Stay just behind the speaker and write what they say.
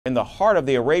In the heart of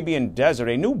the Arabian desert,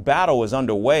 a new battle is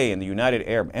underway in the United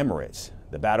Arab Emirates.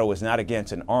 The battle is not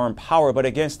against an armed power, but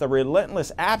against the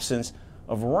relentless absence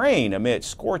of rain amid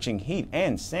scorching heat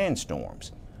and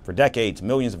sandstorms. For decades,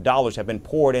 millions of dollars have been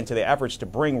poured into the efforts to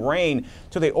bring rain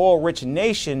to the oil-rich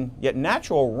nation, yet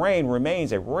natural rain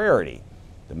remains a rarity.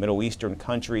 The Middle Eastern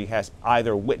country has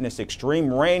either witnessed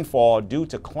extreme rainfall due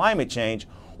to climate change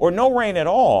or no rain at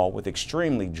all with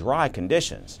extremely dry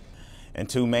conditions. And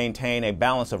to maintain a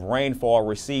balance of rainfall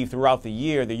received throughout the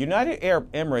year, the United Arab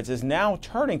Emirates is now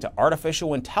turning to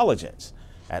artificial intelligence.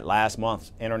 At last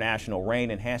month's International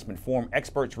Rain Enhancement Forum,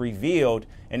 experts revealed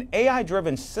an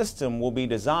AI-driven system will be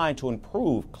designed to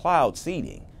improve cloud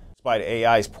seeding. Despite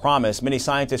AI's promise, many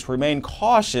scientists remain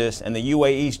cautious, and the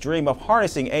UAE's dream of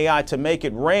harnessing AI to make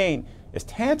it rain is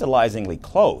tantalizingly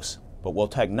close. But will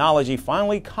technology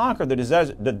finally conquer the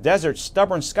desert's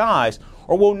stubborn skies,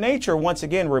 or will nature once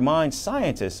again remind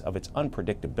scientists of its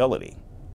unpredictability?